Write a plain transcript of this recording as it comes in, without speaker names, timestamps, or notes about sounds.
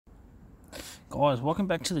Guys, welcome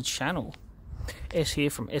back to the channel. S here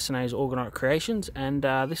from S&A's Orgonite Creations, and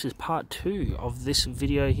this is part 2 of this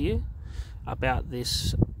video here about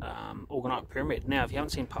this Orgonite pyramid. Now, if you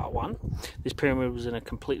haven't seen part 1, this pyramid was in a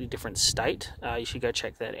completely different state. You should go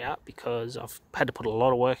check that out because I've had to put a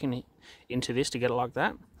lot of work into this to get it like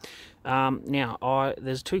that. Now,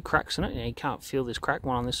 there's 2 cracks in it, and you can't feel this crack,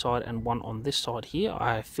 one on this side and one on this side here.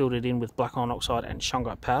 I filled it in with black iron oxide and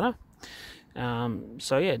shungite powder.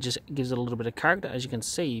 So yeah, it just gives it a little bit of character, as you can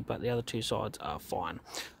see, but the other 2 sides are fine.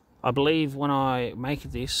 I believe when I make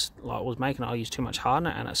this, I used too much hardener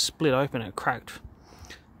and it split open, it cracked,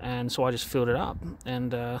 and so I just filled it up,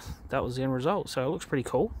 and that was the end result. So it looks pretty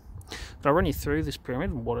cool. But I'll run you through this pyramid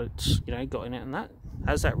and what it's got in it, and that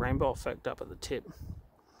has that rainbow effect up at the tip.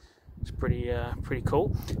 It's pretty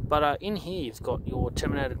cool. But in here you've got your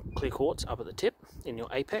terminated clear quartz up at the tip in your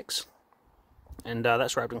apex. And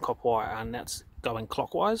that's wrapped in copper wire, and that's going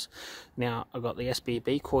clockwise. Now I've got the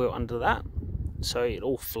SBB coil under that, so it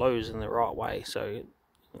all flows in the right way, so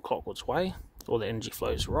the clockwise way, all the energy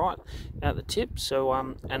flows right out the tip. So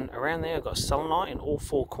and around there I've got selenite in all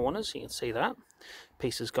 4 corners, you can see that,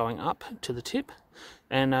 pieces going up to the tip.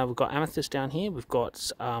 And we've got amethyst down here, we've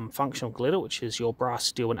got functional glitter, which is your brass,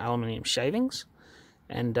 steel and aluminium shavings,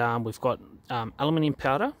 and we've got aluminium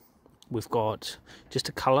powder. We've got just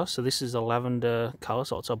a colour, so this is a lavender colour,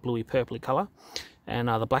 so it's a bluey purpley colour, and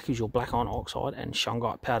the black is your black iron oxide and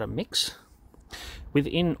shungite powder mix.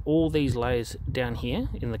 Within all these layers down here,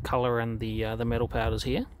 in the colour and the metal powders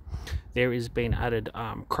here, there is been added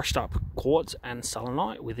crushed up quartz and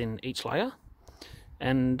selenite within each layer,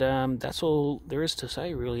 and that's all there is to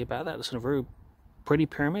say really about that. It's a very pretty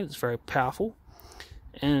pyramid, it's very powerful,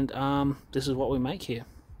 and this is what we make here.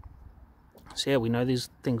 So yeah, we know these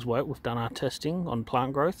things work. We've done our testing on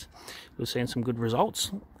plant growth. We've seen some good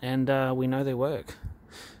results, and we know they work.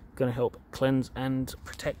 Going to help cleanse and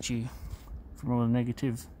protect you from all the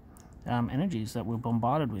negative energies that we're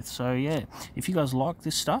bombarded with. So yeah, if you guys like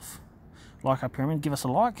this stuff, like our pyramid, give us a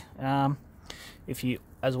like. If you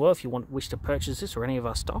wish to purchase this or any of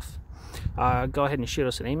our stuff, go ahead and shoot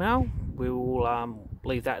us an email. We will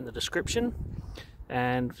leave that in the description.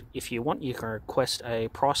 And if you want, you can request a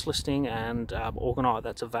price listing and Orgonite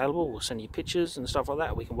that's available. We'll send you pictures and stuff like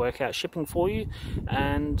that. We can work out shipping for you.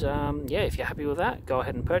 And yeah, if you're happy with that, go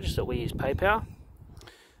ahead and purchase it. We use PayPal.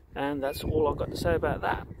 And that's all I've got to say about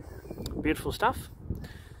that. Beautiful stuff.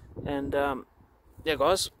 And yeah,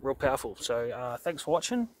 guys, real powerful. So thanks for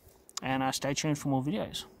watching, and stay tuned for more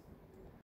videos.